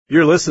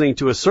You're listening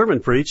to a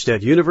sermon preached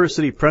at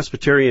University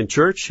Presbyterian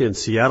Church in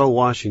Seattle,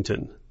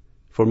 Washington.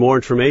 For more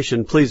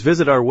information, please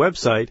visit our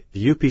website,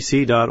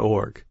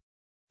 upc.org.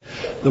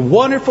 The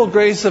wonderful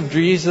grace of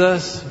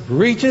Jesus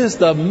reaches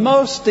the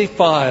most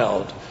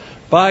defiled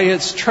by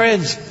its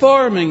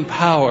transforming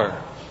power,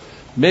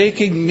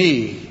 making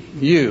me,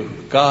 you,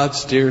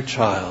 God's dear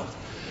child.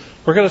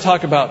 We're going to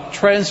talk about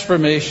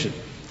transformation.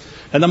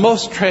 And the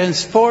most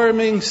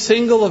transforming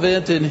single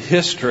event in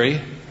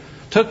history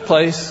took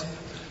place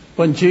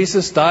when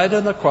Jesus died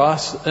on the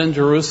cross in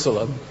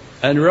Jerusalem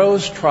and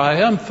rose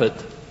triumphant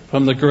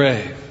from the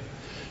grave.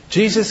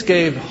 Jesus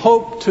gave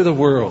hope to the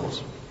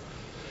world,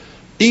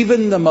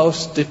 even the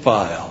most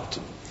defiled.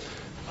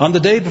 On the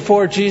day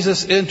before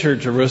Jesus entered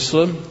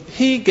Jerusalem,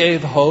 he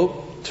gave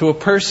hope to a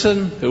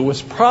person who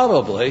was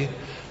probably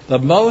the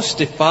most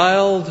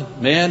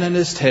defiled man in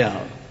his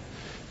town.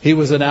 He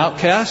was an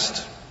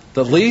outcast,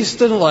 the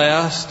least and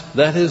last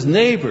that his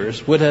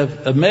neighbors would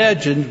have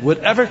imagined would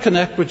ever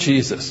connect with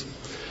Jesus.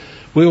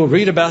 We will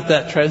read about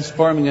that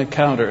transforming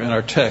encounter in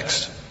our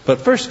text.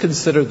 But first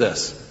consider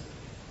this.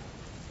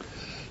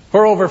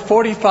 For over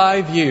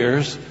 45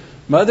 years,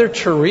 Mother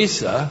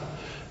Teresa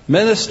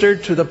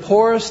ministered to the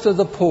poorest of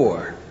the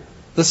poor,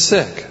 the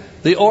sick,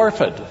 the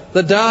orphaned,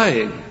 the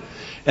dying.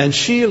 And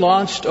she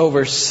launched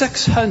over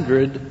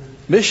 600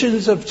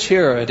 missions of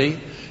charity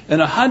in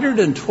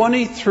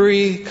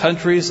 123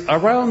 countries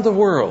around the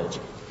world.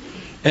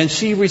 And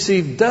she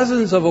received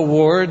dozens of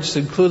awards,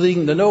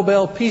 including the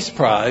Nobel Peace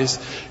Prize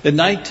in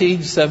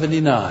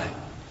 1979.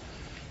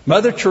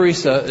 Mother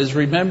Teresa is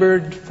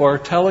remembered for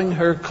telling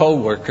her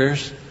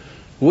co-workers,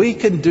 "We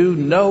can do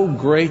no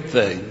great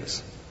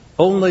things,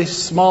 only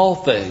small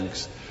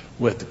things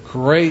with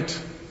great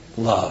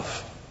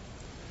love."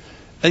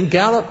 And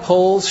Gallup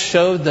polls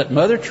showed that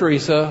Mother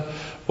Teresa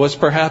was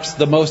perhaps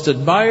the most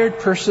admired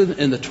person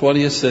in the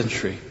 20th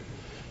century.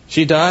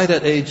 She died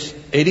at age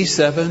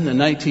 87 in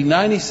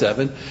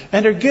 1997,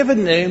 and her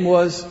given name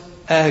was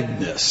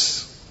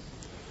Agnes.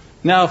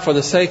 Now, for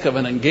the sake of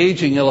an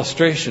engaging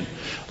illustration,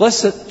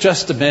 let's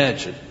just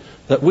imagine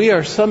that we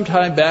are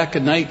sometime back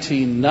in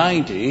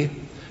 1990,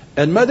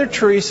 and Mother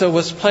Teresa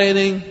was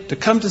planning to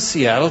come to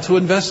Seattle to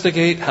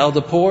investigate how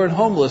the poor and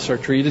homeless are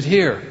treated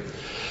here.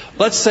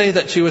 Let's say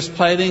that she was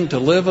planning to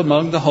live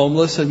among the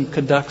homeless and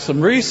conduct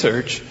some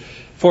research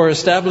for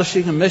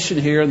establishing a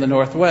mission here in the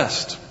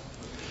Northwest.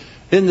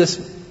 In this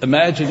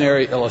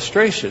imaginary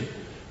illustration,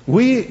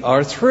 we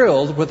are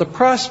thrilled with the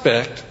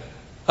prospect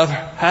of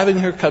having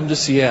her come to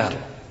Seattle.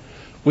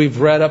 We've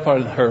read up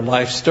on her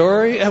life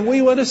story, and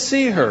we want to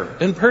see her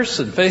in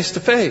person, face to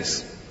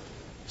face.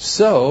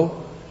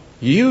 So,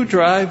 you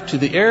drive to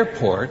the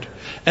airport,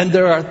 and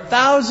there are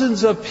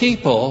thousands of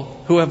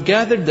people who have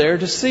gathered there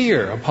to see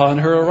her upon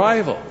her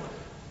arrival.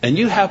 And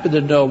you happen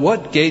to know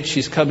what gate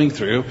she's coming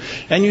through,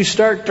 and you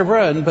start to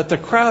run, but the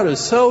crowd is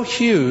so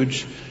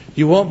huge,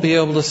 you won't be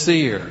able to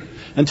see her.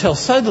 Until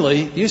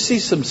suddenly, you see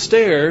some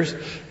stairs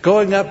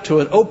going up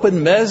to an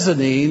open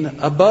mezzanine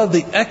above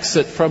the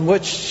exit from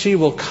which she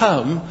will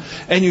come,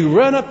 and you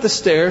run up the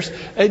stairs,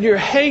 and you're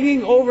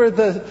hanging over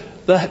the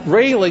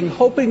railing,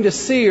 hoping to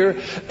see her,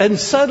 and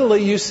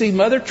suddenly you see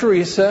Mother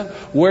Teresa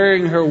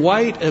wearing her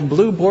white and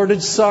blue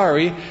bordered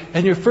sari,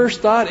 and your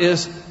first thought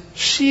is,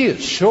 she is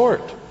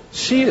short,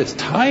 she is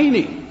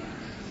tiny.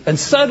 And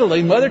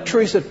suddenly Mother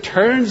Teresa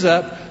turns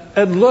up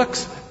and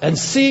looks and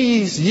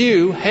sees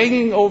you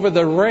hanging over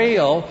the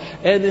rail,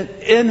 and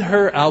in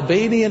her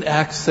Albanian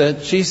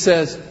accent she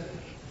says,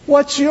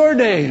 "What's your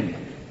name?"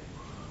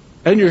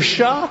 And you're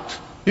shocked.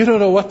 You don't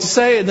know what to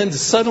say, and then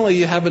suddenly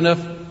you have enough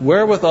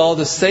wherewithal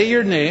to say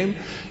your name,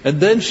 and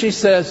then she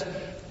says,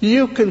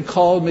 "You can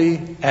call me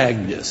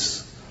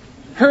Agnes.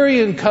 Hurry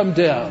and come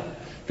down,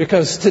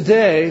 because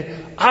today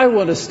I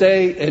want to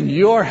stay in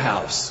your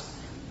house."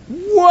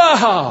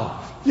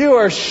 Wow! You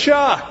are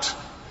shocked.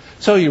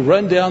 So you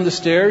run down the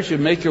stairs, you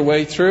make your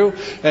way through,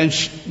 and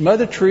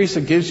Mother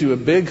Teresa gives you a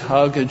big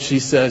hug, and she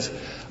says,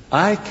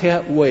 "I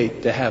can't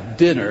wait to have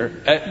dinner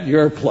at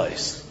your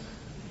place."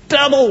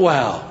 Double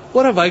wow!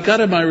 What have I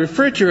got in my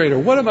refrigerator?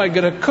 What am I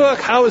going to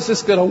cook? How is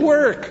this going to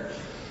work?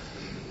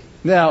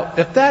 Now,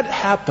 if that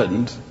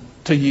happened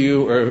to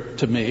you or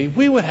to me,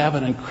 we would have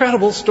an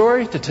incredible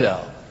story to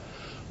tell.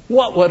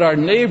 What would our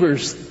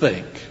neighbors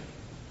think?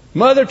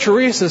 Mother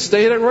Teresa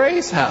stayed at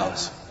Ray's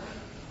house.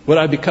 Would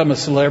I become a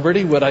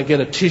celebrity? Would I get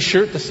a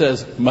T-shirt that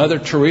says, "Mother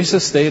Teresa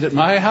stayed at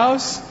my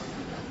house"?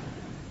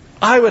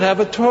 I would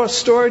have a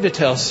story to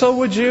tell. So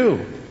would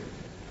you.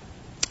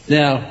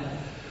 Now,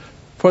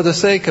 for the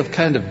sake of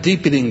kind of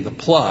deepening the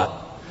plot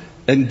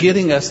and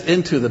getting us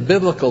into the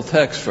biblical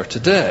text for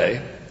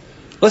today,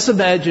 let's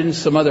imagine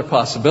some other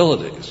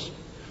possibilities.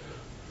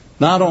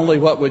 Not only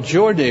what would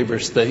your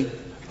neighbors think,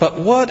 but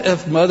what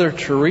if Mother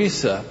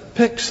Teresa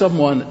picked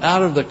someone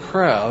out of the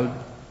crowd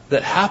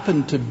that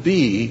happened to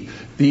be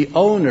the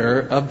owner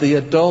of the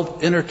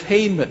adult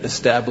entertainment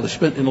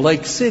establishment in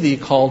Lake City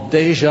called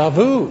Deja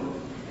Vu,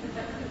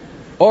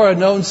 or a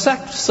known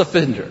sex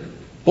offender?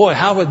 Boy,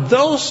 how would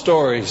those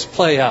stories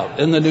play out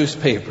in the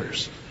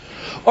newspapers?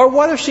 Or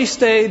what if she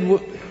stayed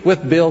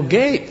with Bill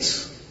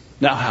Gates?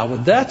 Now, how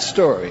would that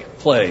story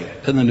play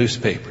in the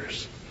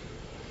newspapers?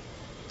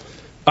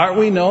 Aren't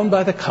we known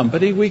by the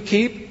company we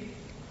keep?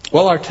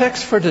 Well, our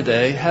text for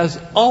today has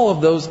all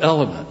of those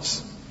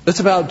elements. It's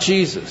about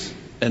Jesus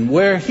and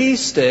where he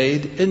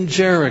stayed in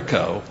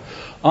Jericho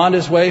on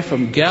his way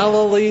from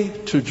Galilee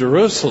to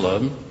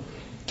Jerusalem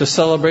to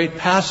celebrate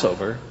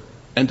Passover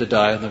and to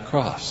die on the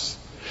cross.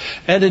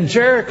 And in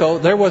Jericho,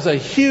 there was a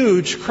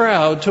huge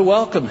crowd to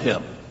welcome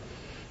him.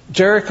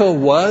 Jericho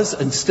was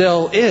and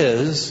still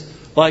is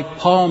like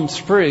Palm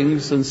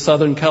Springs in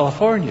Southern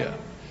California.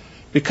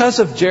 Because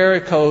of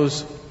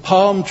Jericho's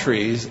palm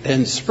trees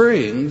and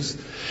springs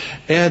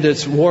and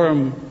its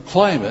warm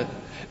climate,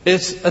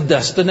 it's a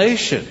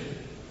destination.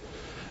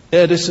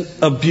 It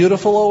is a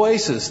beautiful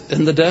oasis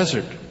in the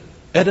desert.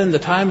 And in the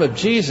time of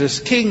Jesus,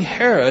 King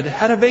Herod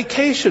had a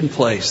vacation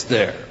place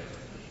there.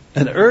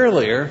 And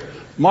earlier,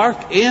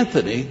 Mark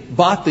Antony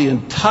bought the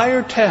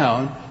entire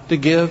town to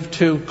give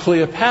to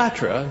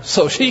Cleopatra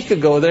so she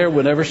could go there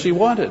whenever she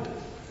wanted.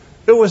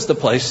 It was the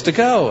place to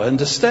go and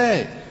to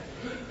stay.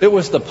 It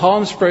was the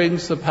Palm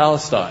Springs of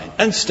Palestine,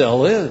 and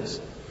still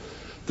is.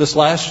 This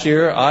last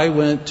year, I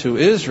went to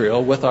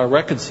Israel with our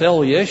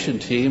reconciliation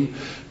team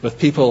with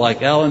people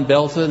like Alan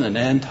Belton and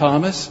Ann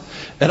Thomas,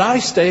 and I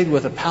stayed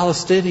with a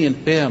Palestinian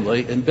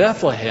family in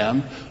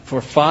Bethlehem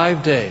for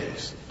 5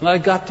 days, and I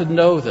got to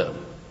know them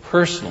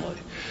personally.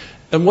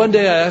 And one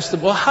day I asked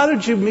them, well, how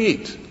did you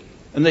meet?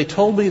 And they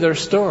told me their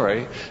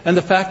story and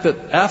the fact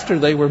that after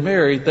they were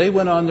married, they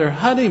went on their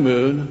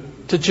honeymoon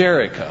to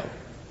Jericho.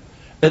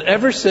 And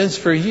ever since,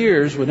 for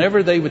years,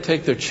 whenever they would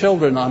take their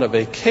children on a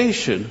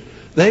vacation,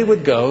 they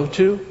would go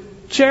to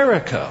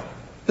Jericho.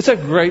 It's a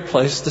great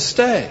place to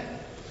stay.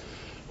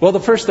 Well, the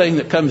first thing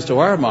that comes to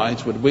our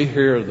minds when we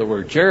hear the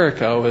word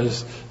Jericho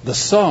is the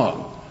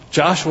song.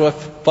 Joshua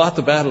fought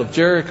the battle of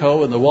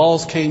Jericho and the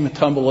walls came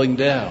tumbling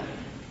down.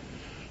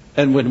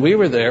 And when we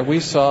were there, we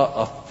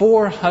saw a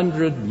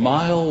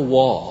 400-mile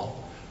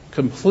wall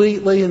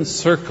completely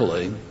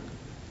encircling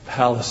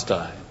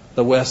Palestine,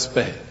 the West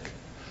Bank.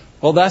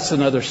 Well, that's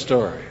another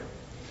story.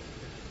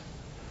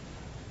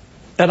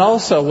 And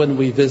also when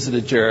we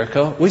visited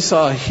Jericho, we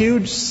saw a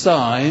huge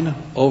sign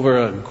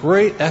over a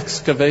great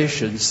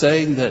excavation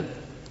saying that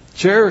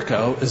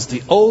Jericho is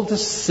the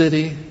oldest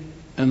city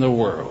in the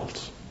world.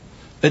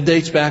 It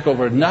dates back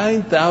over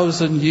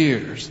 9,000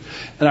 years.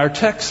 And our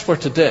text for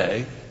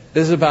today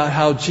is about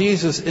how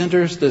Jesus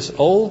enters this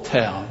old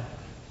town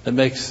and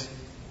makes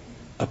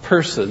a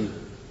person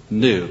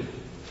new.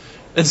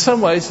 In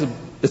some ways,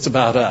 it's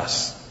about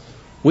us.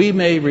 We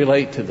may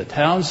relate to the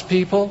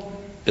townspeople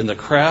in the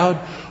crowd,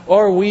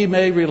 or we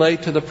may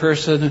relate to the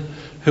person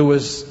who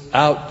was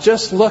out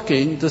just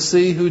looking to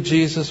see who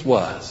Jesus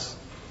was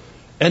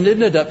and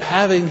ended up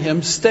having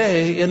him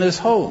stay in his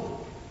home.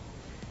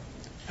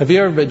 Have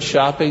you ever been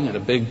shopping at a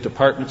big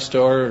department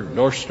store, or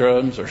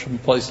Nordstrom's or some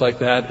place like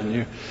that, and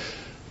you're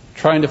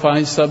trying to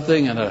find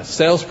something and a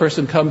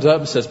salesperson comes up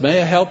and says,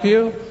 "May I help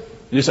you?"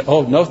 And you say,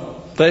 "Oh, no,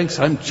 thanks,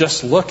 I'm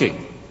just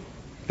looking."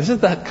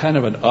 Isn't that kind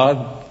of an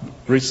odd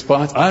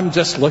response? I'm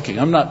just looking.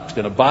 I'm not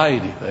going to buy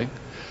anything.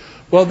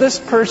 Well, this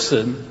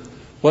person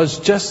was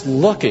just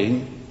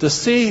looking to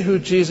see who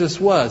Jesus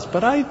was.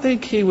 But I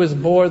think he was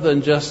more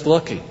than just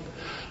looking.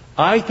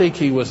 I think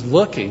he was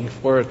looking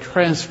for a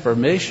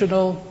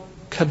transformational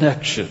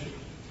connection.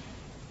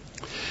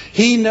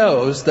 He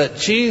knows that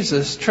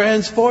Jesus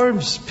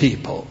transforms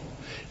people.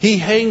 He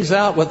hangs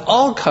out with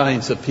all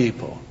kinds of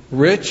people.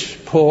 Rich,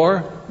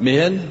 poor,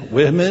 men,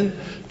 women,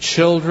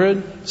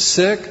 children,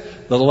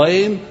 sick, the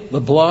lame,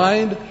 the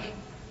blind.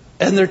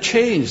 And they're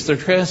changed, they're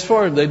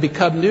transformed, they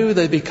become new,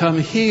 they become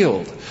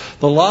healed.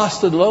 The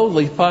lost and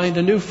lonely find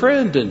a new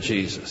friend in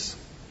Jesus.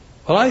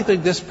 Well, I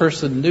think this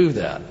person knew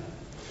that.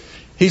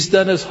 He's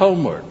done his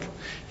homework.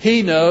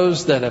 He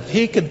knows that if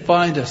he can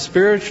find a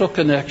spiritual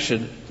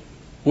connection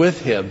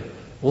with him,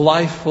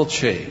 life will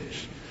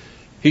change.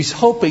 He's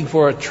hoping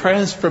for a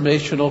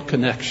transformational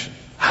connection.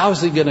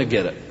 How's he going to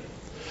get it?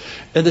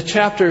 In the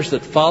chapters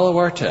that follow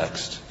our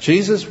text,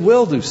 Jesus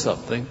will do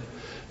something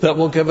that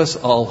will give us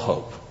all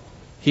hope.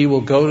 He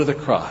will go to the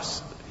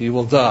cross, he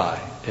will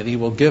die, and he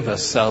will give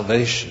us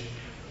salvation.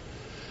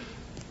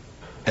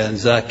 And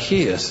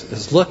Zacchaeus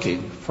is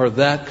looking for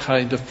that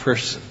kind of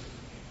person.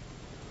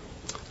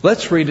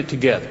 Let's read it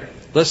together.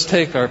 Let's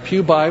take our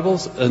pew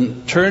Bibles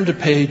and turn to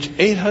page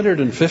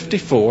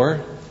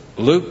 854,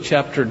 Luke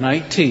chapter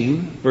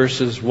 19,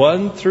 verses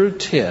 1 through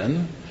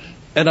 10.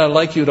 And I'd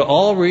like you to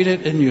all read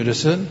it in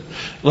unison.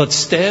 Let's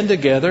stand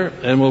together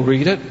and we'll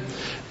read it.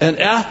 And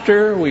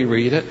after we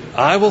read it,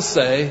 I will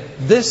say,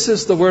 "This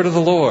is the word of the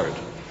Lord."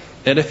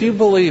 And if you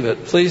believe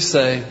it, please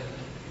say,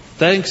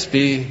 "Thanks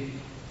be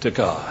to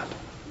God."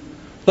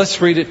 Let's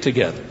read it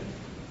together.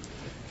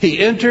 He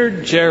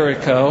entered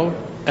Jericho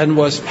and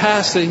was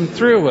passing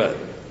through it.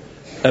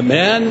 A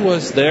man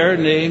was there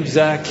named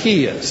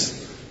Zacchaeus.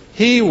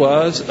 He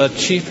was a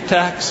chief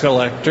tax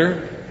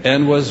collector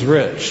and was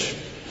rich.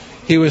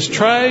 He was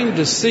trying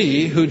to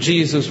see who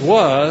Jesus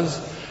was,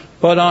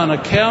 but on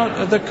account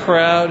of the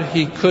crowd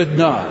he could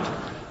not,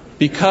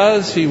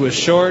 because he was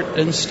short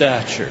in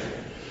stature.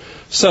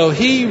 So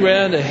he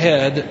ran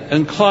ahead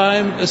and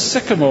climbed a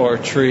sycamore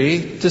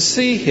tree to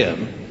see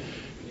him,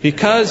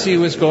 because he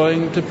was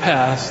going to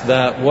pass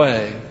that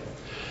way.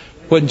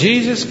 When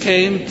Jesus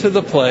came to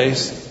the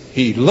place,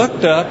 he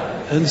looked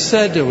up and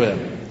said to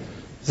him,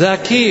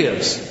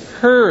 "Zacchaeus,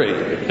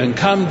 hurry and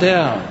come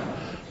down,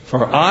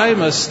 for I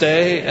must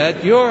stay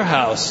at your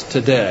house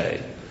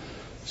today."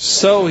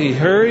 So he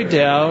hurried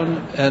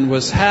down and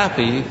was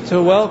happy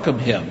to welcome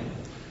him.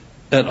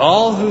 And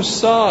all who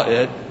saw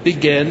it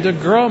began to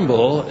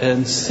grumble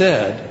and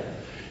said,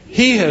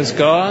 "He has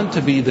gone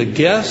to be the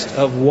guest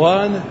of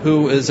one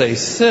who is a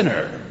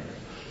sinner."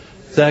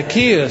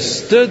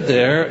 Zacchaeus stood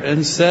there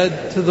and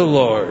said to the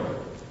Lord,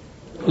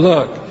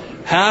 "Look,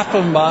 half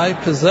of my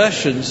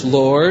possessions,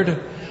 Lord,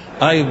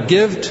 I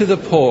give to the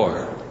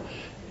poor.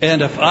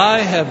 And if I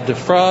have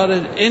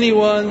defrauded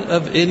anyone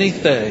of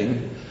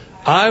anything,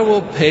 I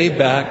will pay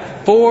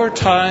back 4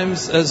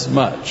 times as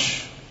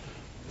much."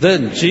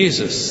 Then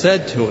Jesus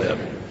said to him,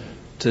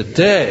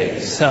 "Today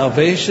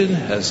salvation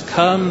has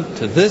come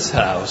to this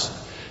house,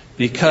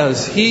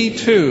 because he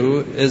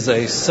too is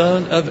a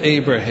son of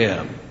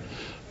Abraham.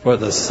 For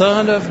the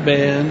Son of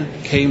Man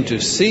came to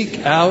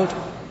seek out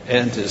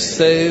and to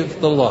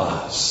save the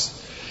lost."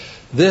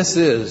 This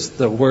is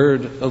the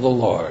word of the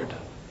Lord.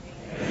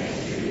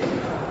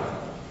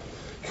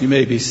 You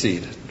may be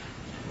seated.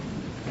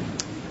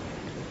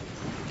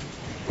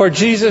 For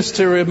Jesus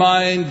to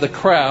remind the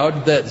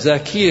crowd that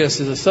Zacchaeus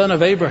is a son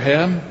of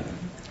Abraham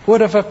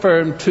would have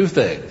affirmed 2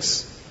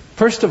 things.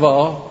 First of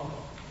all,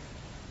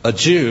 a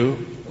Jew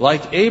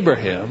like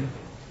Abraham,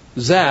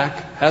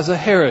 Zach has a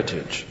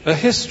heritage, a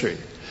history,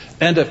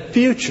 and a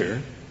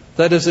future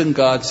that is in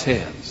God's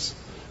hands.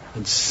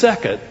 And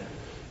second,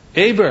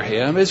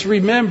 Abraham is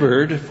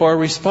remembered for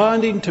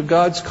responding to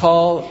God's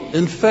call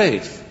in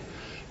faith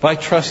by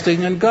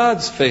trusting in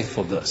God's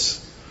faithfulness.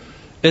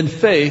 In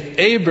faith,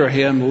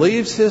 Abraham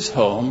leaves his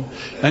home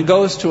and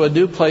goes to a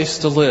new place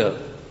to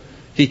live.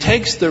 He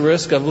takes the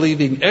risk of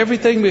leaving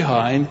everything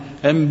behind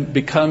and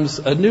becomes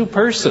a new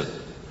person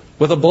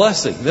with a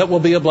blessing that will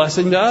be a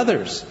blessing to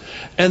others.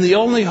 And the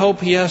only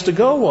hope he has to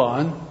go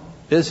on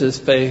is his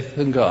faith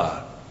in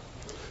God.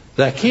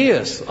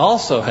 Zacchaeus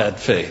also had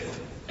faith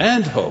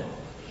and hope.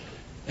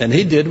 And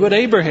he did what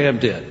Abraham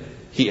did.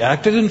 He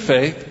acted in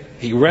faith.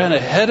 He ran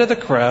ahead of the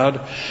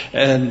crowd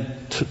and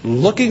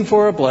looking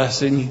for a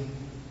blessing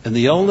and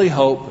the only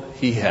hope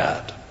he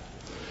had.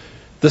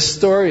 This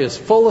story is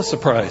full of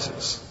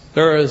surprises.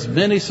 There are as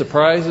many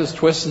surprises,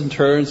 twists and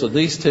turns in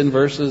these 10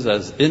 verses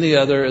as any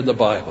other in the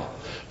Bible.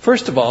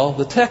 First of all,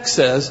 the text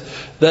says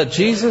that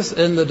Jesus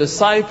and the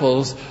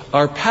disciples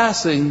are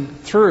passing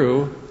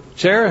through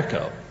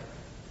Jericho.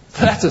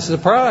 That's a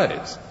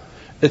surprise.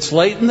 It's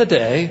late in the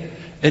day,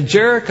 and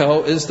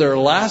Jericho is their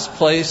last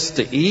place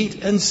to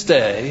eat and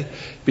stay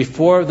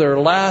before their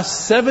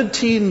last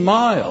 17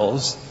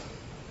 miles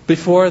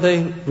before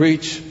they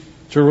reach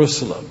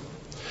Jerusalem.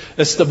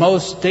 It's the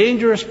most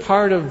dangerous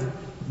part of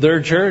their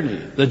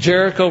journey, the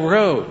Jericho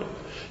Road.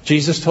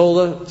 Jesus told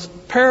a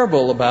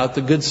parable about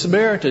the Good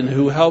Samaritan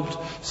who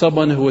helped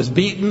someone who was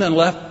beaten and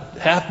left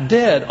half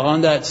dead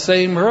on that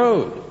same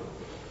road.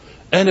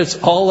 And it's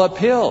all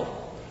uphill.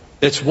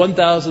 It's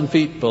 1,000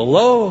 feet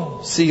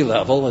below sea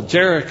level at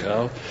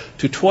Jericho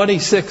to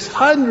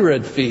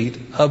 2,600 feet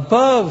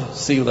above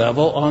sea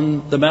level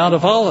on the Mount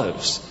of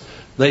Olives.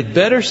 They'd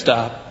better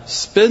stop,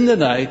 spend the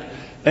night,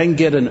 and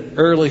get an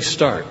early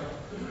start.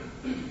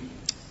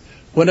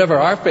 Whenever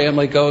our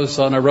family goes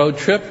on a road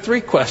trip,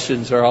 3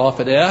 questions are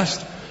often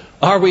asked.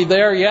 Are we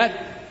there yet?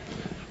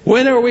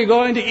 When are we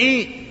going to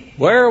eat?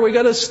 Where are we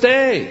going to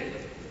stay?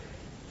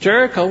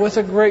 Jericho was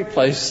a great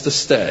place to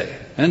stay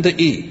and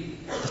to eat.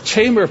 The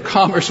Chamber of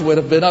Commerce would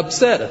have been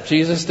upset if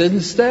Jesus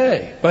didn't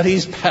stay, but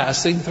he's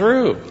passing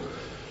through.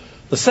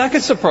 The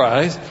second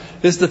surprise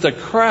is that the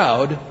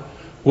crowd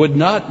would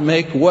not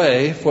make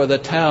way for the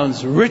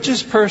town's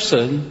richest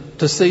person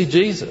to see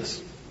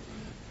Jesus.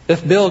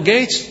 If Bill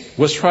Gates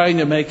was trying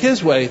to make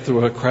his way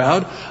through a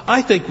crowd,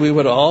 I think we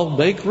would all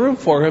make room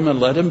for him and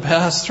let him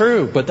pass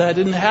through. But that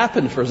didn't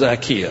happen for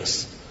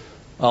Zacchaeus.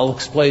 I'll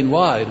explain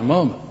why in a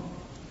moment.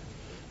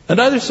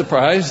 Another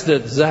surprise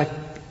that Zach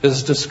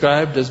is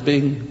described as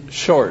being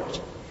short.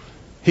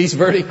 He's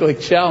vertically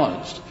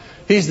challenged.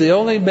 He's the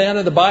only man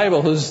in the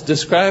Bible who's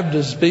described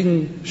as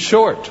being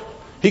short.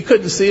 He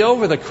couldn't see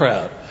over the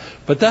crowd.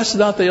 But that's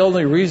not the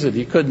only reason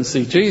he couldn't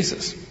see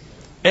Jesus.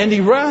 And he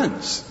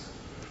runs.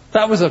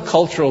 That was a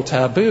cultural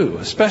taboo,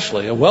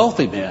 especially a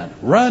wealthy man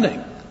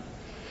running.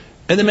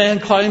 And the man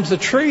climbs a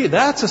tree.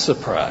 That's a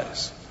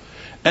surprise.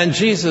 And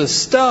Jesus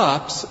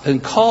stops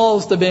and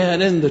calls the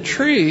man in the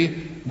tree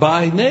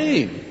by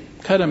name,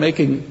 kind of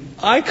making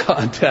eye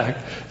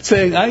contact,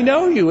 saying, I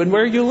know you and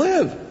where you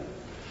live.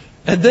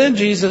 And then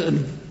Jesus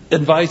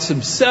invites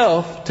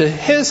himself to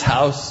his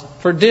house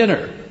for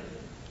dinner.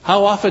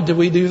 How often do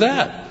we do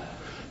that?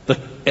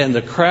 And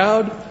the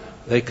crowd,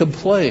 they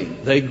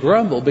complain, they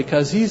grumble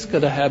because he's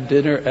going to have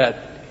dinner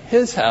at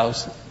his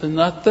house and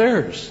not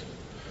theirs.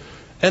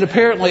 And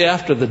apparently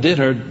after the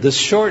dinner, this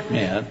short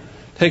man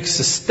takes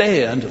a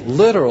stand,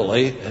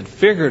 literally and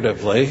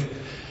figuratively.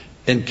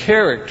 In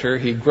character,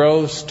 he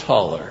grows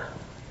taller.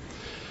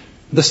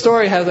 The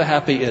story has a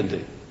happy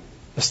ending.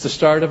 It's the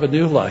start of a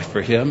new life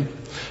for him.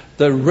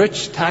 The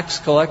rich tax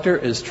collector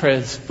is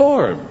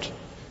transformed.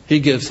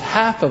 He gives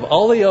half of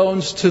all he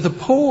owns to the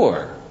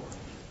poor.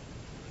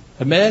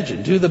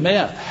 Imagine, do the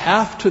math,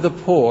 half to the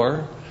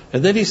poor.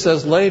 And then he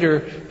says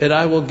later, and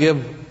I will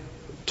give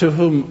to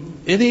whom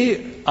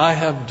any I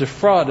have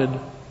defrauded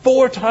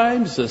 4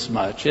 times as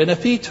much. And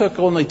if he took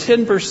only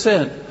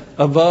 10%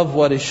 above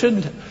what he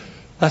shouldn't,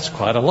 that's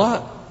quite a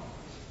lot.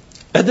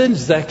 And then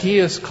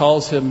Zacchaeus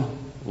calls him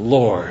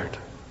Lord.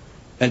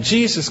 And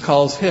Jesus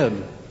calls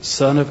him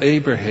Son of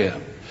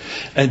Abraham.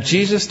 And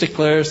Jesus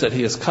declares that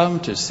he has come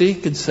to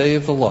seek and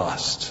save the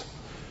lost.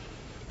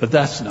 But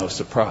that's no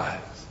surprise.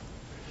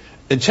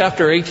 In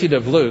chapter 18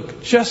 of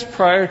Luke, just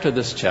prior to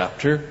this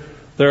chapter,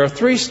 there are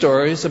 3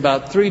 stories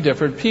about 3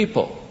 different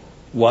people.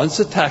 One's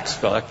a tax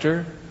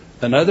collector,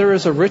 another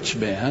is a rich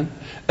man,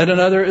 and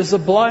another is a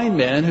blind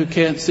man who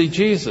can't see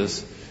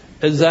Jesus.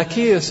 And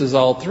Zacchaeus is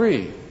all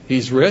 3.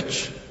 He's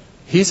rich,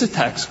 he's a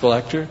tax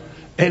collector,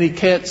 and he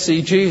can't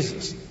see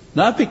Jesus.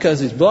 Not because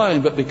he's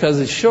blind, but because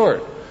he's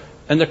short.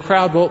 And the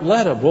crowd won't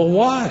let him. Well,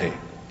 why?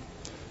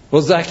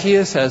 Well,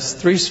 Zacchaeus has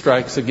 3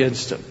 strikes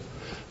against him.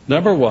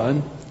 Number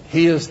 1,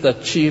 he is the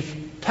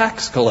chief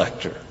tax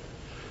collector.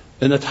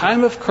 In the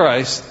time of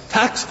Christ,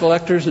 tax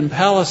collectors in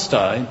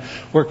Palestine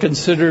were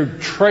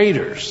considered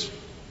traitors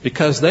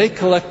because they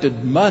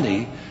collected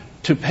money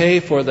to pay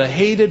for the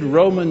hated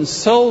Roman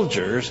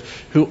soldiers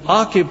who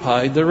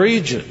occupied the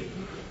region.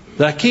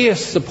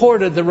 Zacchaeus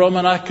supported the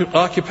Roman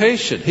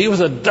occupation. He was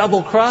a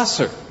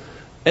double-crosser,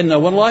 and no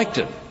one liked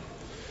him.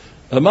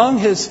 Among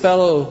his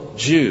fellow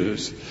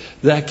Jews,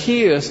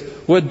 Zacchaeus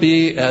would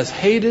be as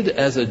hated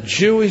as a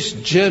Jewish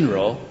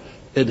general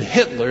in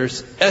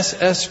Hitler's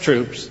SS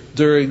troops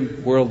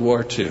during World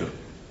War II.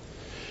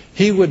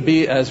 He would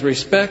be as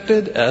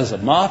respected as a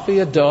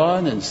mafia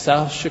don in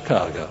South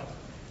Chicago.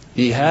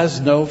 He has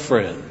no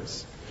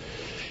friends.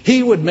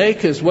 He would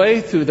make his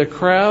way through the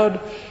crowd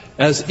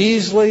as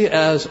easily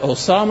as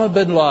Osama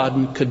bin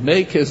Laden could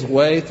make his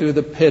way through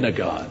the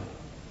Pentagon.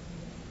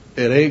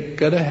 It ain't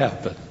gonna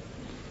happen.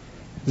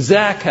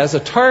 Zach has a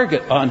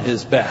target on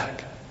his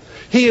back.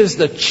 He is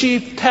the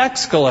chief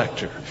tax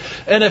collector.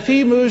 And if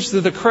he moves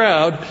through the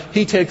crowd,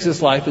 he takes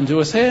his life into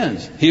his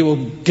hands. He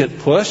will get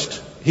pushed.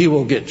 He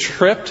will get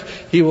tripped.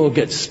 He will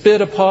get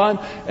spit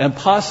upon and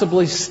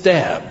possibly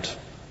stabbed.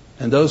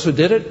 And those who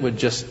did it would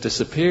just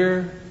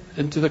disappear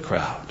into the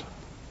crowd.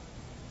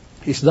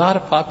 He's not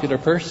a popular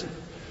person.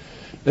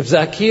 If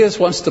Zacchaeus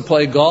wants to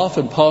play golf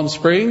in Palm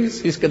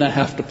Springs, he's going to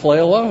have to play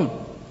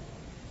alone.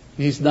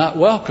 He's not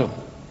welcome.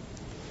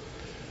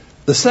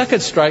 The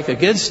second strike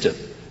against him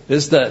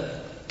is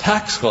that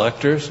tax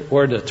collectors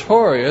were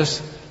notorious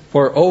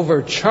for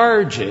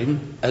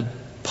overcharging and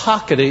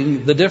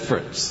pocketing the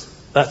difference.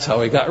 That's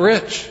how he got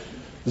rich.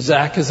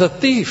 Zach is a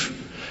thief.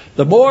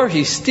 The more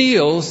he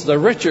steals, the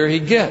richer he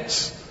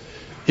gets.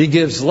 He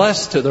gives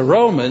less to the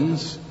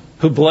Romans,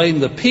 who blame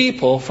the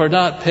people for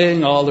not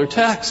paying all their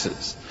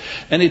taxes.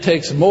 And he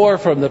takes more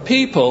from the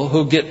people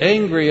who get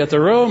angry at the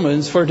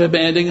Romans for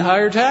demanding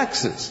higher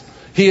taxes.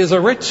 He is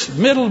a rich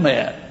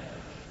middleman,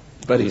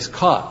 but he's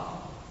caught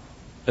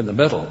in the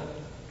middle.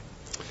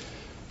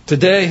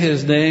 Today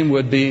his name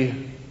would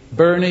be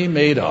Bernie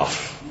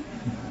Madoff.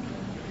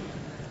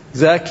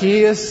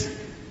 Zacchaeus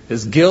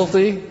is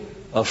guilty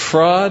of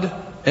fraud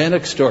and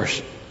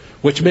extortion,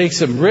 which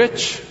makes him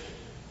rich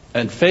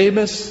and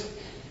famous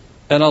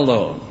and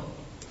alone.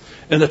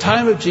 In the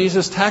time of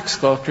Jesus, tax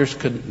collectors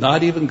could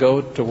not even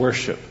go to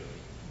worship.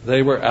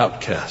 They were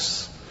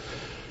outcasts.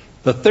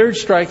 The third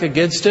strike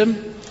against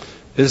him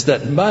is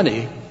that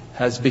money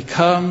has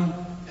become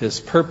his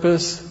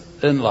purpose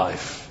in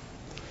life.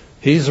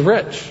 He's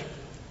rich.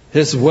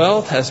 His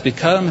wealth has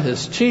become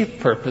his chief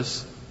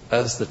purpose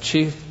as the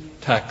chief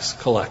tax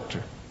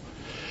collector.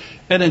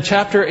 And in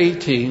chapter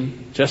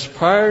 18, just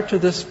prior to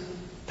this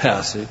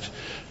passage,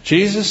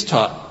 Jesus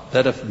taught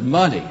that if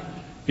money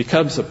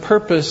becomes a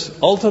purpose,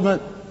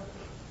 ultimate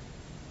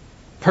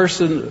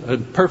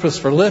purpose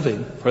for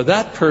living, for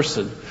that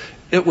person,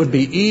 it would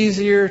be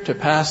easier to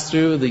pass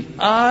through the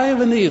eye of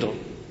a needle,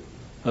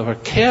 of a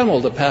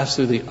camel to pass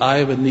through the eye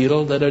of a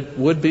needle, than it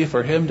would be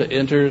for him to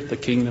enter the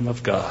kingdom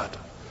of God.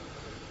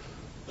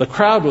 The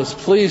crowd was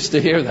pleased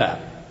to hear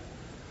that.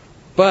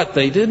 But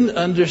they didn't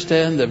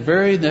understand the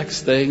very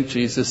next thing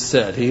Jesus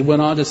said. He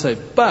went on to say,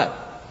 but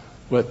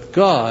with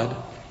God,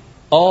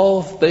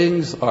 all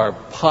things are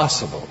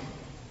possible.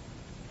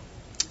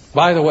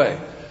 By the way,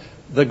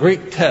 the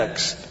Greek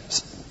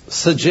text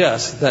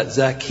suggests that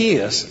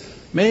Zacchaeus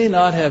may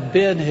not have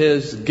been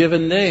his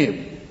given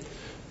name.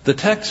 The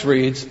text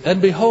reads,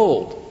 and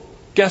behold,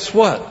 guess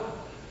what?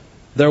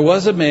 There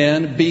was a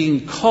man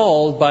being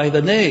called by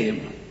the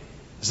name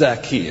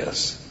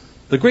Zacchaeus.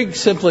 The Greek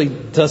simply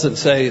doesn't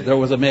say there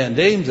was a man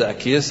named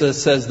Zacchaeus. It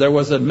says there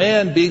was a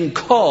man being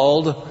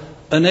called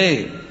a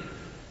name,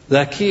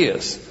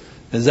 Zacchaeus.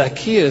 And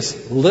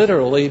Zacchaeus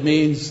literally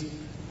means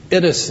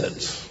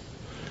innocent.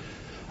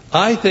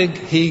 I think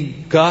he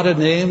got a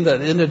name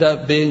that ended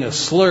up being a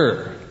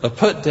slur, a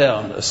put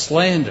down, a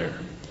slander.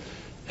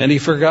 And he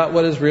forgot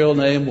what his real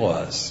name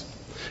was.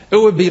 It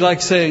would be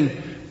like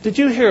saying, did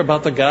you hear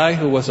about the guy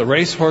who was a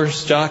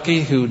racehorse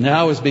jockey who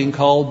now is being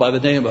called by the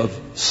name of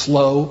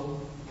Slow?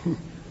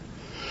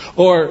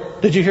 Or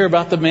did you hear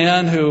about the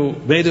man who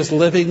made his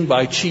living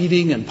by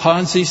cheating and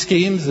Ponzi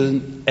schemes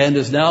and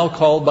is now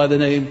called by the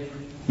name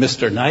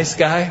Mr. Nice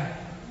Guy?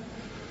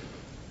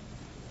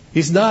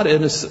 He's not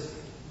innocent,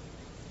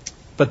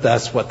 but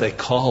that's what they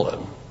call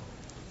him.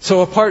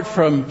 So apart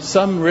from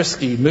some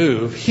risky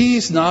move,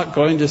 he's not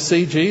going to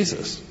see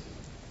Jesus.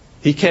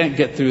 He can't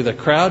get through the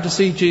crowd to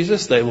see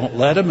Jesus. They won't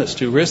let him. It's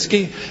too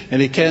risky.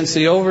 And he can't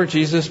see over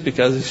Jesus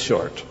because he's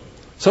short.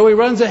 So he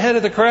runs ahead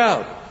of the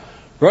crowd.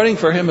 Running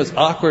for him is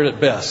awkward at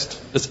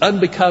best. It's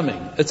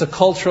unbecoming. It's a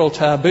cultural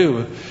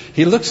taboo.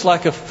 He looks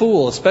like a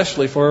fool,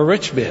 especially for a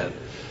rich man.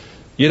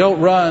 You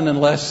don't run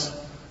unless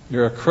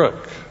you're a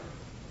crook.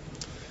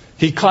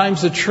 He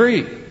climbs a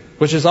tree,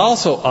 which is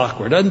also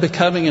awkward,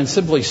 unbecoming, and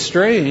simply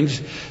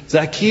strange.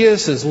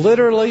 Zacchaeus is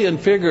literally and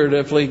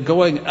figuratively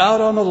going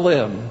out on a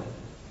limb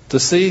to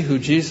see who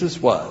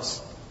Jesus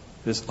was,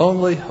 his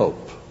only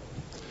hope.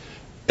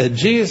 And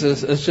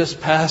Jesus is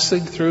just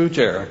passing through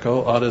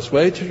Jericho on his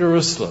way to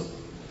Jerusalem.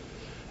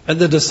 And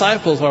the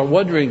disciples are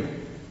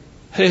wondering,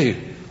 hey,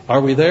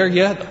 are we there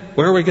yet?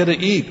 Where are we going to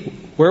eat?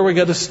 Where are we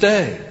going to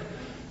stay?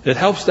 It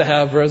helps to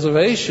have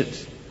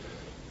reservations.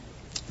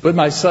 But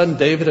my son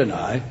David and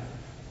I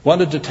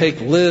wanted to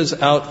take Liz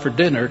out for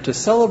dinner to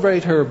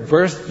celebrate her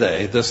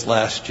birthday this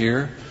last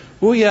year.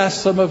 We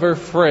asked some of her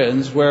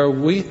friends where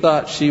we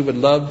thought she would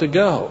love to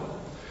go.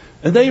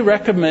 And they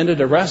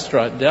recommended a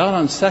restaurant down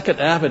on 2nd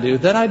Avenue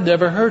that I'd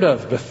never heard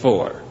of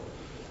before.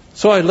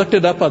 So I looked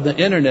it up on the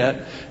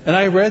internet and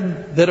I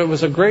read that it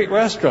was a great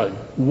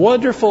restaurant.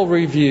 Wonderful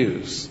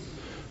reviews.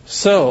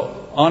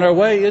 So on our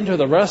way into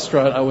the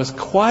restaurant, I was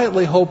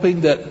quietly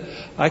hoping that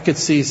I could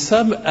see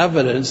some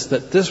evidence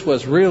that this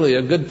was really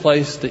a good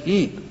place to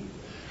eat.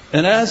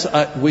 And as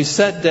we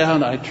sat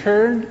down, I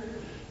turned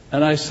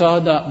and I saw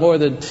not more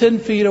than 10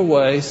 feet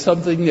away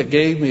something that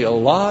gave me a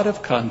lot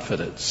of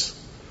confidence.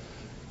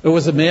 It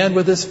was a man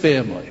with his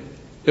family.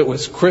 It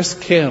was Chris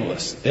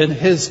Canlis and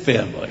his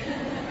family.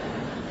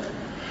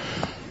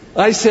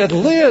 I said,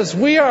 Liz,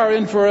 we are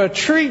in for a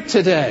treat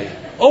today.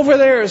 Over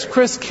there is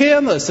Chris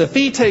Canlis. If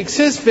he takes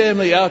his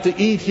family out to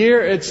eat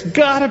here, it's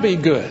got to be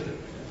good.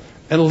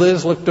 And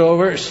Liz looked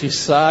over. She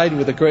sighed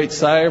with a great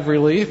sigh of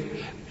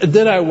relief. And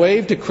then I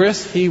waved to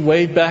Chris. He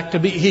waved back to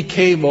me. He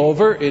came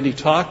over and he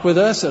talked with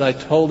us. And I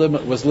told him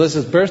it was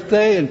Liz's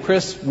birthday. And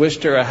Chris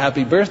wished her a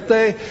happy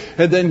birthday.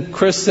 And then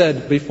Chris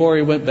said before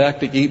he went back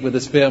to eat with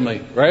his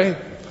family, right?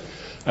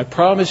 I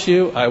promise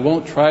you I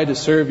won't try to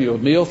serve you a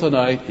meal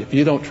tonight if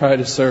you don't try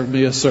to serve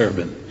me a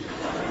sermon.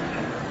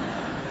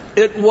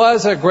 It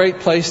was a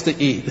great place to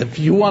eat. If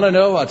you want to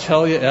know, I'll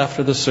tell you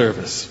after the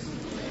service.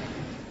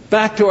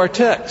 Back to our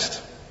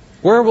text.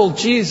 Where will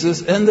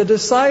Jesus and the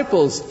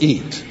disciples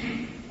eat?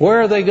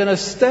 Where are they going to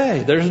stay?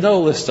 There's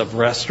no list of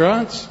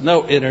restaurants,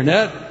 no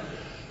internet.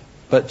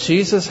 But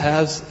Jesus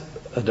has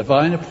a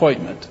divine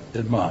appointment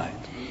in mind.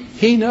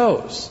 He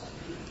knows.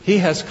 He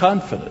has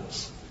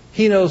confidence.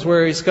 He knows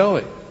where he's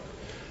going.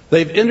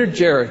 They've entered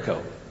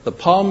Jericho, the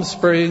Palm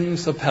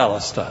Springs of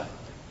Palestine.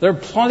 There are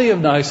plenty of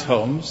nice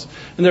homes,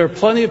 and there are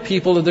plenty of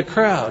people in the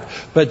crowd.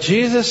 But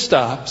Jesus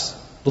stops,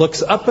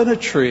 looks up in a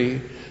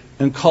tree,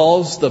 and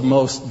calls the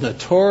most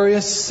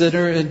notorious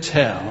sinner in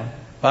town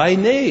by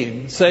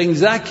name, saying,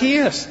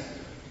 Zacchaeus,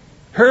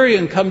 hurry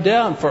and come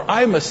down, for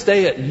I must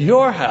stay at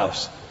your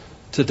house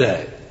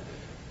today.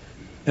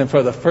 And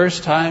for the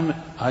first time,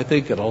 I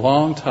think in a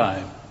long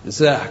time,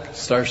 Zach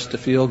starts to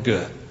feel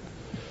good.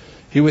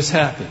 He was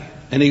happy,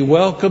 and he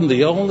welcomed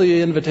the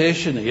only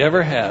invitation he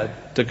ever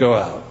had to go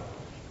out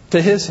to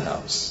his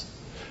house.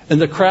 In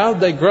the crowd,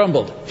 they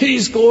grumbled,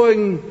 he's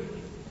going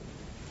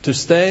to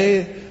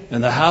stay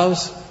in the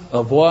house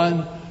of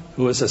one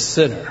who is a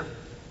sinner.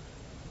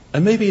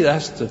 And maybe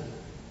that's the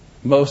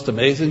most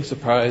amazing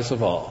surprise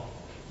of all.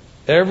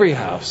 Every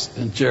house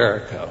in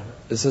Jericho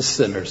is a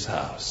sinner's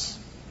house.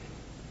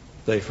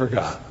 They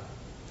forgot.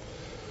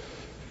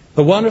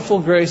 The wonderful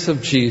grace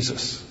of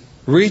Jesus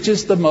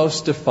reaches the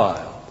most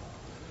defiled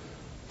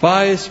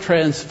by his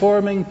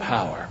transforming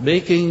power,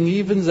 making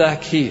even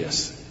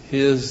Zacchaeus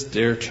his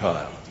dear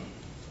child.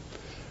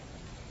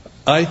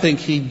 I think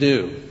he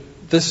knew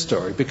this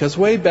story because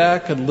way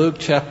back in Luke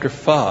chapter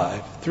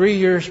 5, 3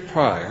 years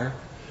prior,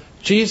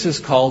 Jesus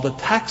called a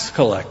tax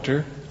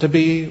collector to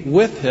be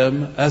with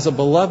him as a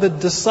beloved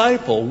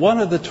disciple, one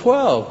of the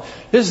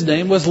 12. His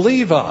name was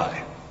Levi.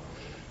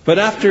 But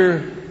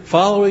after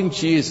following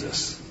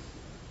Jesus,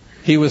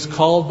 he was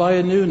called by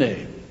a new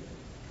name,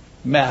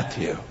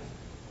 Matthew.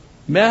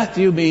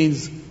 Matthew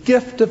means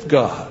gift of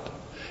God.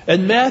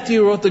 And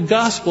Matthew wrote the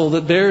gospel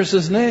that bears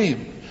his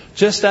name.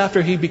 Just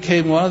after he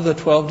became one of the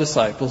 12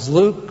 disciples,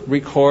 Luke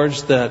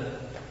records that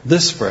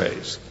this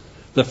phrase,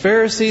 The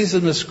Pharisees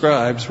and the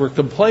scribes were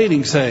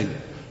complaining, saying,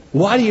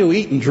 "Why do you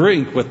eat and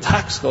drink with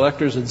tax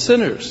collectors and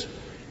sinners?"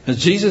 And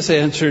Jesus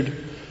answered,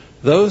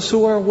 "Those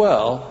who are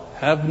well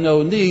have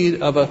no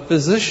need of a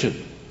physician,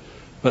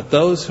 but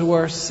those who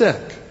are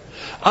sick.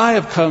 I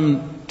have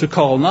come to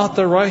call not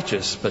the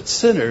righteous, but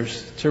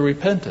sinners to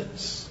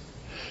repentance."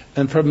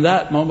 And from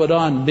that moment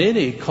on,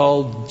 many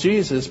called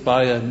Jesus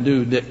by a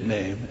new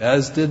nickname,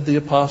 as did the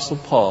Apostle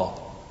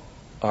Paul,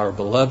 our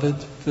beloved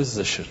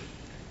physician.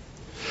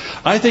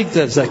 I think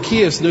that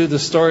Zacchaeus knew the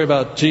story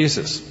about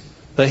Jesus,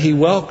 that he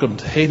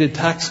welcomed hated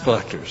tax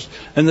collectors,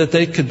 and that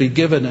they could be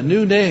given a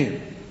new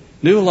name,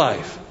 new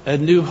life,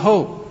 and new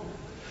hope.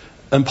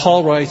 And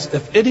Paul writes,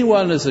 if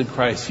anyone is in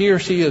Christ, he or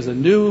she is a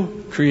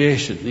new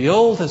creation. The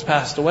old has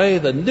passed away,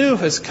 the new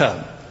has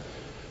come.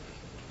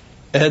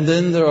 And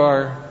then there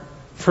are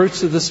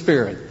fruits of the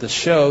Spirit that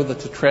show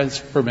that the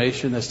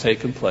transformation has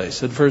taken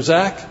place. And for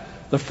Zach,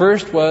 the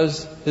first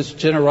was his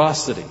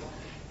generosity.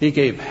 He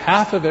gave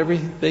half of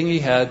everything he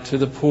had to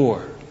the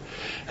poor.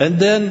 And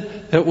then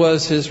it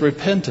was his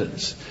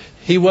repentance.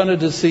 He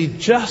wanted to see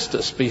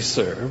justice be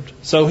served,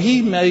 so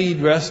he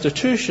made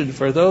restitution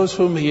for those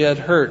whom he had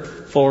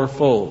hurt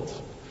fourfold.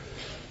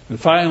 And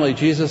finally,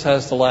 Jesus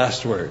has the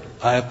last word.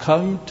 I have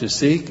come to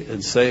seek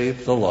and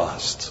save the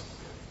lost.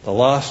 The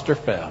lost are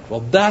found.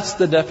 Well, that's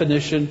the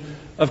definition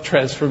of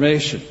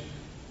transformation.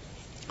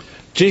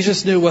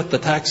 Jesus knew what the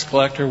tax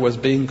collector was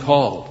being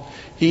called.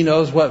 He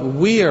knows what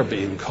we are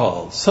being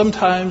called.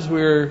 Sometimes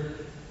we're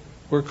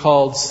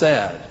called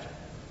sad,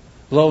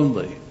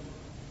 lonely,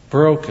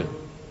 broken,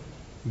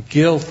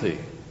 guilty,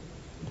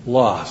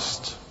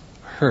 lost,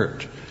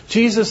 hurt.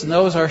 Jesus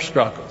knows our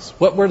struggles,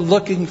 what we're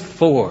looking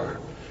for.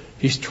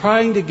 He's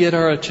trying to get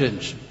our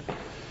attention.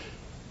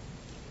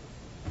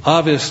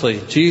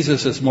 Obviously,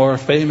 Jesus is more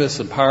famous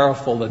and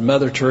powerful than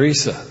Mother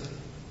Teresa.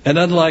 And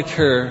unlike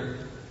her,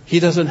 he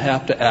doesn't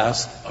have to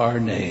ask our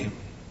name.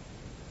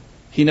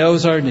 He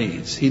knows our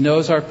needs. He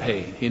knows our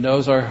pain. He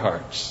knows our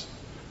hearts.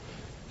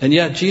 And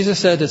yet Jesus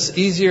said it's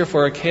easier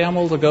for a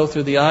camel to go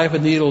through the eye of a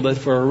needle than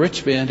for a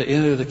rich man to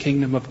enter the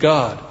kingdom of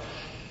God.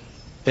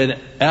 And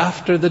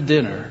after the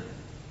dinner,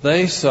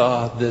 they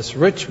saw this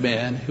rich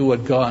man who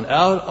had gone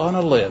out on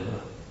a limb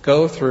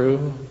go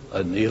through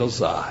a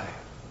needle's eye.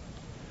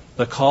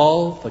 The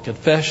call, the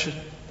confession,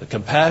 the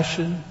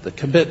compassion, the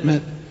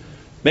commitment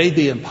made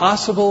the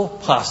impossible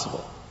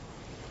possible.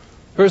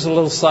 Here's a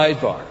little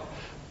sidebar.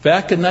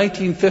 Back in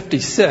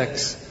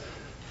 1956,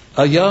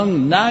 a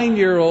young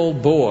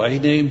 9-year-old boy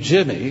named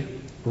Jimmy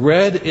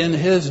read in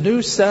his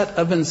new set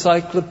of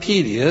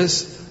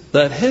encyclopedias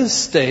that his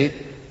state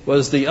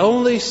was the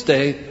only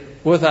state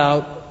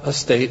without a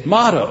state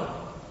motto.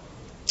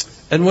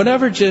 And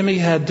whenever Jimmy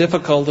had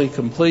difficulty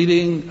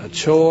completing a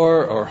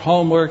chore or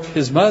homework,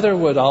 his mother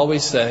would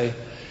always say,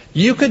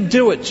 "You can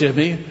do it,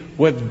 Jimmy.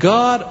 With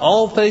God,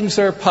 all things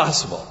are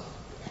possible."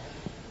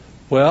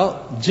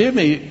 Well,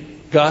 Jimmy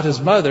got his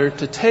mother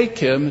to take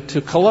him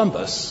to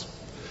Columbus,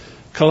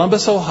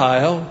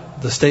 Ohio,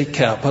 the state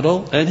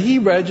capital, and he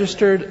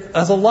registered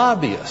as a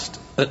lobbyist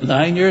at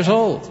 9 years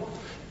old.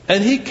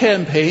 And he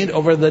campaigned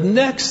over the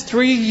next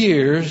 3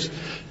 years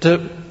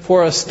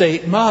for a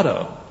state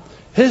motto.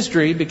 His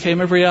dream became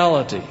a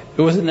reality.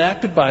 It was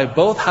enacted by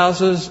both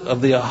houses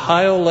of the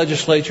Ohio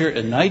legislature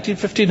in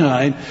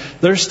 1959.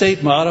 Their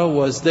state motto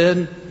was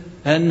then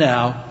and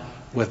now,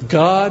 with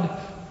God,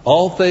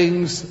 all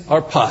things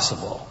are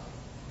possible.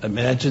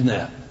 Imagine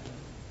that.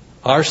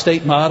 Our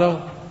state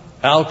motto,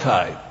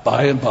 Al-Kai,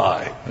 by and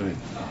by.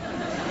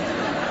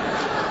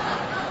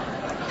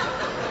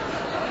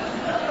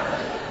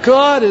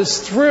 God is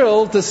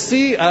thrilled to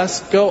see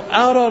us go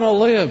out on a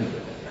limb,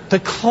 to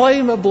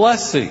claim a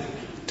blessing,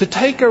 to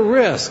take a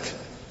risk,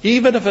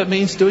 even if it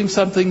means doing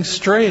something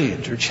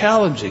strange or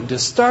challenging, to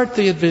start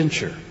the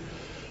adventure.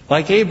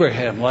 Like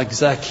Abraham, like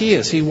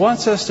Zacchaeus, he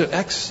wants us to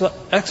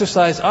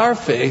exercise our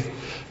faith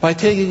by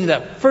taking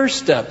that first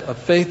step of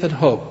faith and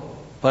hope,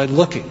 by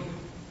looking.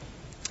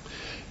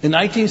 In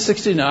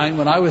 1969,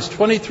 when I was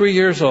 23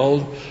 years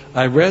old,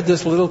 I read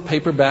this little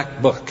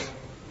paperback book.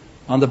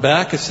 On the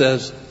back it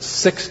says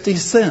 60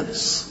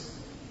 cents.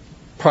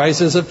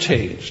 Prices have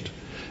changed.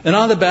 And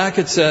on the back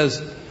it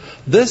says,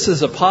 this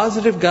is a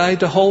positive guide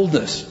to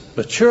wholeness,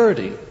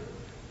 maturity,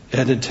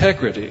 and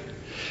integrity.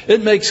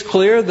 It makes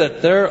clear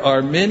that there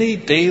are many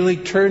daily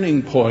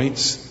turning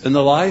points in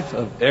the life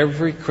of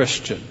every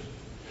Christian.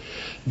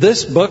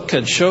 This book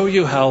can show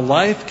you how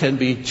life can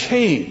be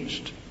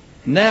changed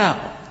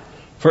now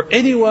for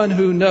anyone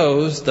who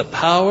knows the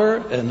power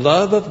and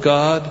love of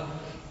God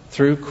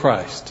through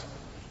Christ.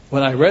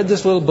 When I read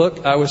this little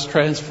book, I was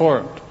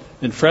transformed.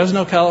 In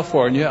Fresno,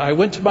 California, I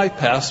went to my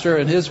pastor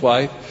and his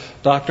wife,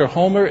 Dr.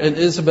 Homer and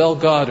Isabel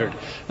Goddard.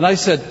 And I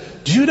said,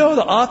 "Do you know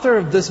the author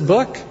of this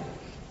book?"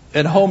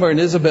 And Homer and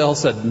Isabel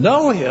said,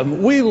 "Know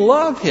him? We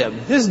love him.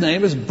 His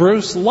name is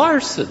Bruce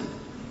Larson."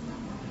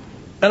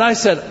 And I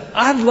said,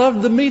 "I'd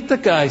love to meet the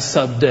guy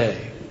someday."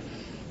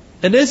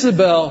 And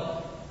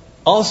Isabel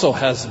also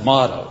has a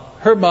motto.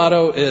 Her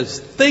motto is,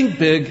 think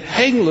big,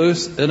 hang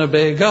loose, and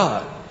obey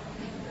God.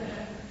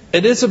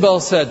 And Isabel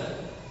said,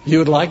 "You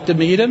would like to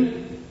meet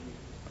him?"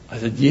 I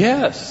said,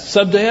 "Yes,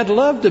 someday I'd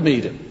love to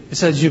meet him." He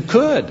said, "You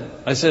could."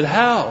 I said,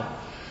 "How?"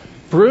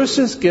 "Bruce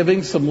is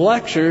giving some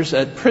lectures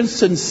at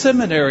Princeton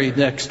Seminary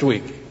next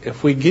week.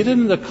 If we get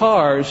in the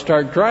car and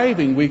start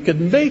driving, we could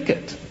make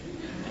it."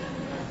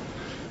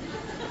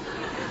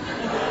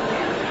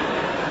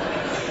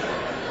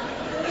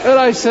 And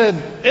I said,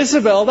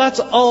 "Isabel, that's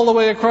all the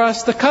way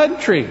across the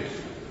country."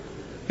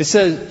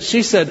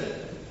 She said,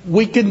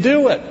 "We can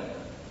do it."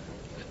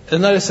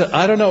 And then I said,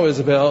 "I don't know,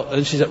 Isabel."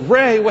 And she said,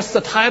 "Ray, what's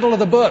the title of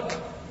the book?"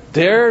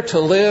 "Dare to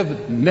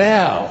Live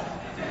Now."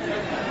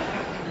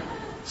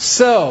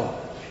 So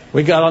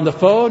we got on the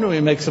phone, and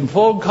we make some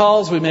phone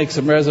calls, we make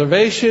some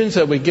reservations,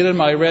 and we get in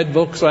my red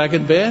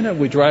Volkswagen van, and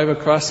we drive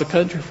across the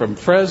country from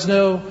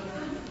Fresno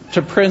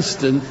to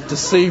Princeton to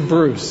see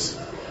Bruce.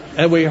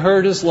 And we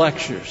heard his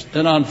lectures.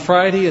 And on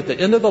Friday, at the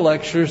end of the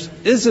lectures,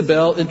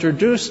 Isabel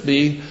introduced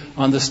me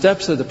on the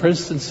steps of the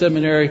Princeton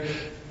Seminary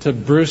to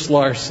Bruce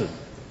Larson.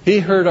 He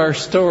heard our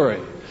story.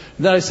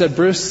 And then I said,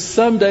 "Bruce,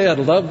 someday I'd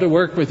love to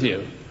work with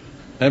you."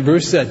 And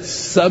Bruce said,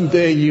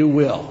 "Someday you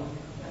will."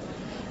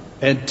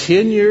 And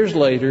 10 years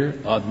later,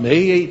 on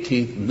May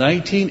 18th,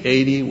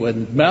 1980,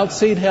 when Mount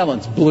St.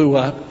 Helens blew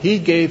up, he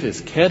gave his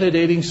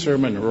candidating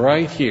sermon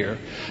right here.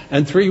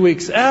 And 3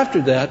 weeks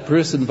after that,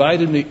 Bruce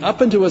invited me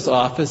up into his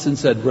office and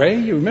said, "Ray,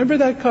 you remember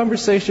that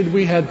conversation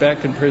we had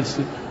back in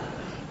Princeton?"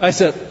 I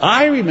said,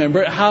 "I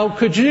remember it. How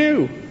could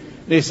you?"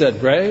 And he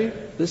said, "Ray,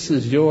 this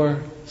is your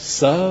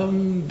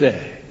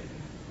someday."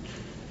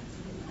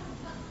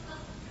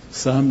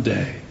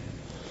 Someday.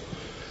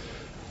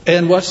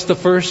 And what's the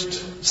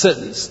first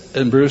sentence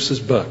in Bruce's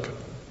book?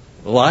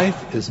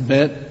 Life is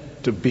meant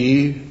to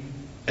be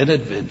an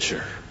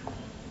adventure.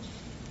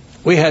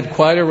 We had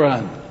quite a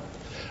run.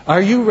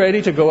 Are you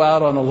ready to go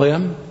out on a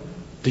limb?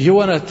 Do you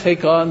want to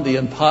take on the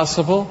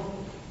impossible?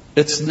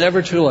 It's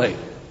never too late.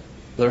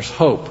 There's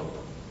hope.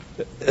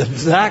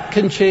 If that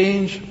can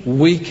change,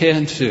 we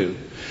can too.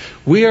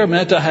 We are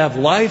meant to have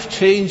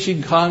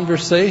life-changing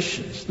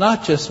conversations,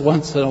 not just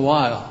once in a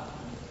while,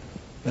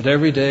 but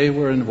every day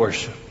we're in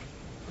worship.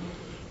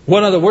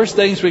 One of the worst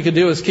things we can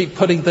do is keep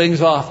putting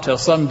things off till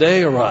some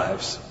day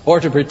arrives, or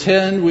to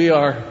pretend we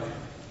are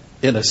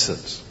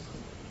innocent.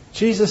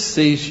 Jesus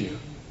sees you.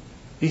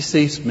 He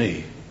sees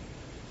me.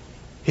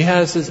 He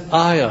has his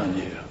eye on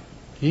you.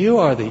 You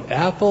are the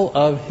apple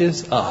of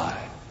his eye.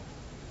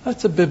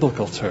 That's a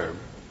biblical term.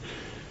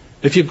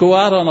 If you go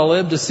out on a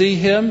limb to see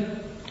him,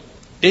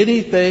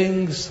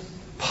 anything's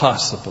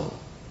possible.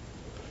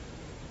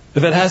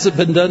 If it hasn't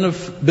been done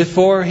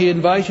before, he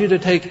invites you to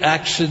take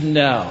action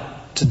now,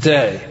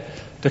 today,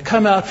 to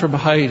come out from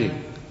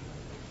hiding.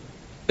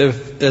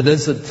 If it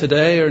isn't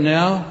today or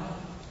now,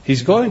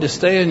 he's going to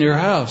stay in your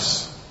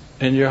house,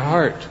 in your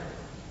heart.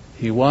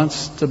 He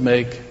wants to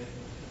make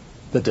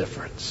the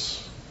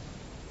difference.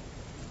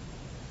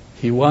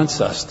 He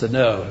wants us to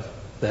know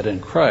that in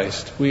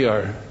Christ we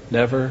are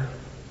never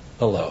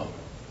alone.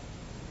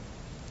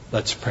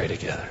 Let's pray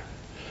together.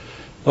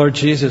 Lord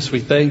Jesus, we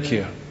thank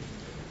you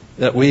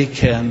that we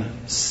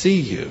can see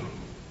you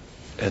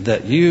and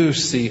that you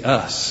see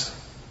us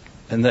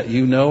and that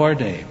you know our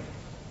name,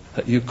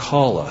 that you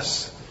call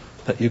us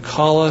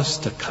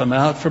to come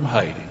out from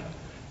hiding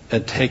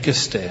and take a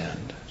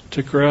stand,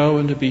 to grow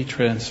and to be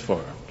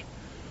transformed.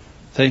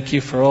 Thank you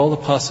for all the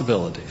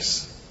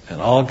possibilities.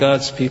 And all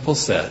God's people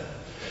said,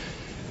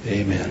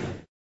 Amen.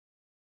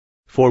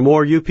 For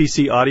more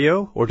UPC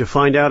audio or to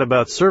find out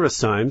about service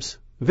times,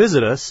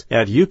 visit us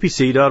at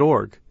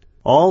upc.org.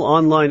 All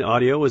online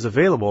audio is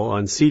available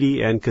on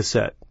CD and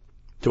cassette.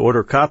 To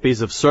order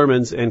copies of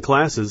sermons and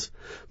classes,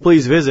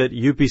 please visit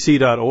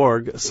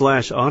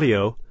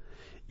upc.org/audio,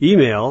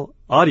 email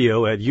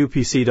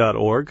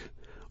audio@upc.org,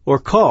 or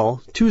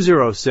call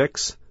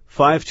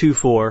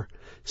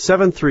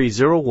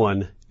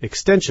 206-524-7301,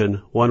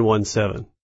 extension 117.